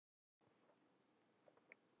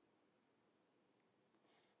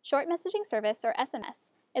Short messaging service, or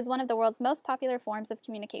SMS, is one of the world's most popular forms of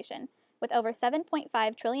communication, with over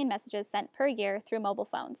 7.5 trillion messages sent per year through mobile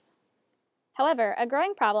phones. However, a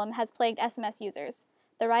growing problem has plagued SMS users: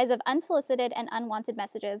 the rise of unsolicited and unwanted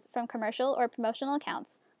messages from commercial or promotional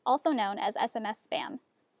accounts, also known as SMS spam.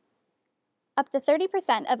 Up to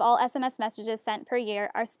 30% of all SMS messages sent per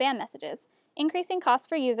year are spam messages, increasing costs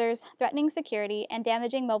for users, threatening security, and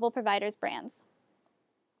damaging mobile providers' brands.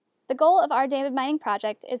 The goal of our data mining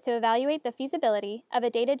project is to evaluate the feasibility of a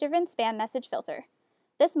data-driven spam message filter.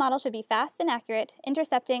 This model should be fast and accurate,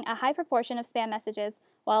 intercepting a high proportion of spam messages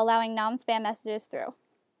while allowing non-spam messages through.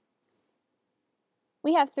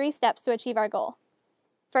 We have 3 steps to achieve our goal.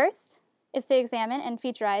 First is to examine and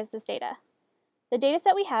featureize this data. The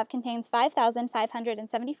dataset we have contains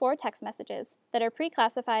 5,574 text messages that are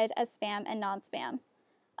pre-classified as spam and non-spam.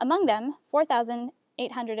 Among them,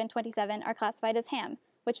 4,827 are classified as ham,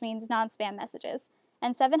 which means non-spam messages,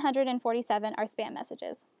 and 747 are spam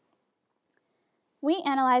messages. We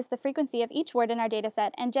analyzed the frequency of each word in our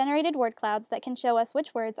dataset and generated word clouds that can show us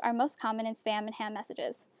which words are most common in spam and ham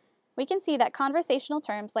messages. We can see that conversational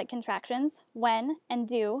terms like contractions, when, and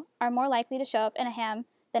do are more likely to show up in a ham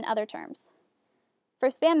than other terms. For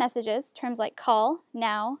spam messages, terms like call,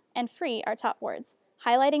 now, and free are top words,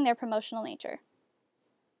 highlighting their promotional nature.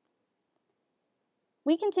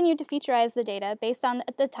 We continued to featureize the data based on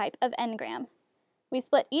the type of n-gram. We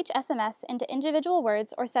split each SMS into individual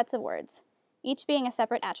words or sets of words, each being a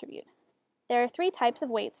separate attribute. There are 3 types of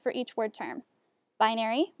weights for each word term: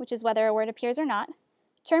 binary, which is whether a word appears or not;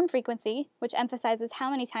 term frequency, which emphasizes how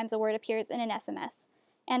many times a word appears in an SMS;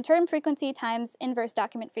 and term frequency times inverse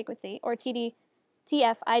document frequency, or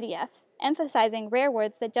TF-IDF, emphasizing rare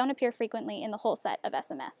words that don't appear frequently in the whole set of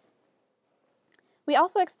SMS. We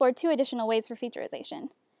also explored 2 additional ways for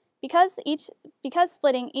featureization. Because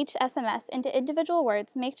splitting each SMS into individual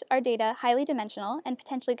words makes our data highly dimensional and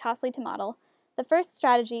potentially costly to model, the first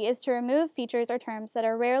strategy is to remove features or terms that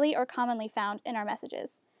are rarely or commonly found in our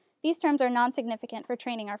messages. These terms are non-significant for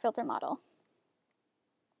training our filter model.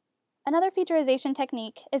 Another featureization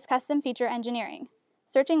technique is custom feature engineering,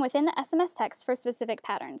 searching within the SMS text for specific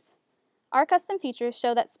patterns. Our custom features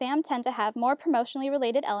show that spam tend to have more promotionally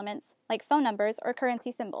related elements, like phone numbers or currency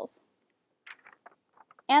symbols.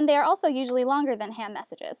 And they are also usually longer than ham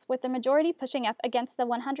messages, with the majority pushing up against the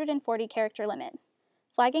 140-character limit.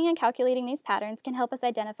 Flagging and calculating these patterns can help us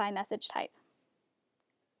identify message type.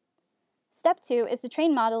 Step 2 is to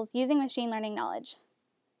train models using machine learning knowledge.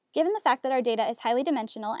 Given the fact that our data is highly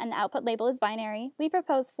dimensional and the output label is binary, we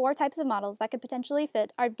propose 4 types of models that could potentially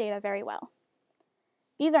fit our data very well.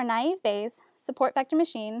 These are naive Bayes, support vector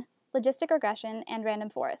machine, logistic regression, and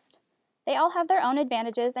random forest. They all have their own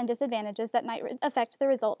advantages and disadvantages that might affect the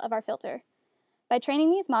result of our filter. By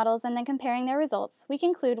training these models and then comparing their results, we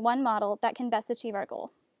conclude one model that can best achieve our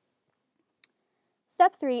goal.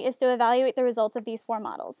 Step 3 is to evaluate the results of these 4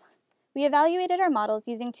 models. We evaluated our models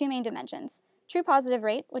using 2 main dimensions: true positive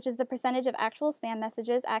rate, which is the percentage of actual spam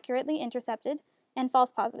messages accurately intercepted, and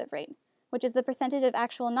false positive rate, which is the percentage of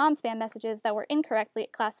actual non-spam messages that were incorrectly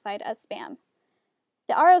classified as spam.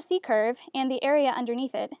 The ROC curve and the area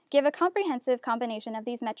underneath it give a comprehensive combination of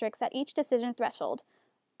these metrics at each decision threshold,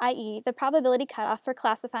 i.e., the probability cutoff for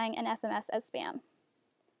classifying an SMS as spam.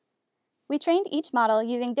 We trained each model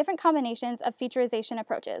using different combinations of featureization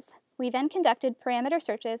approaches. We then conducted parameter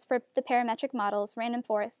searches for the parametric models, random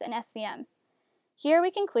forest, and SVM. Here we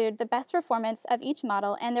conclude the best performance of each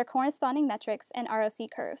model and their corresponding metrics and ROC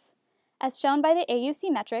curves. As shown by the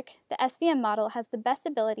AUC metric, the SVM model has the best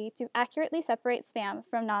ability to accurately separate spam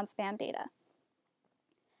from non-spam data.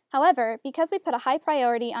 However, because we put a high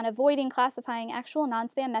priority on avoiding classifying actual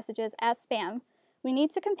non-spam messages as spam, we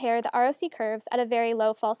need to compare the ROC curves at a very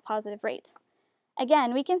low false positive rate.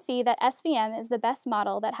 Again, we can see that SVM is the best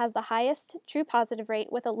model that has the highest true positive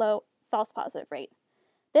rate with a low false positive rate.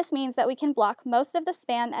 This means that we can block most of the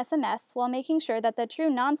spam SMS while making sure that the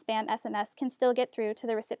true non-spam SMS can still get through to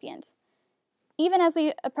the recipient. Even as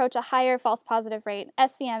we approach a higher false positive rate,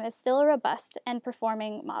 SVM is still a robust and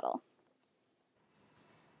performing model.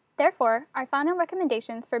 Therefore, our final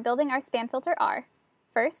recommendations for building our spam filter are: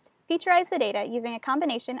 first, featureize the data using a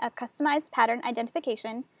combination of customized pattern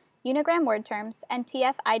identification, unigram word terms, and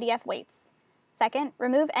TF-IDF weights. Second,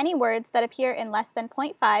 remove any words that appear in less than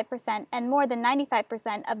 0.5% and more than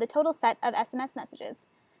 95% of the total set of SMS messages.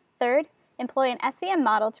 Third, employ an SVM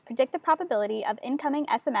model to predict the probability of incoming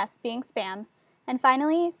SMS being spam. And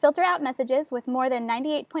finally, filter out messages with more than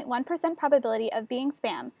 98.1% probability of being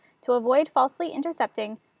spam to avoid falsely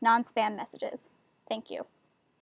intercepting non-spam messages. Thank you.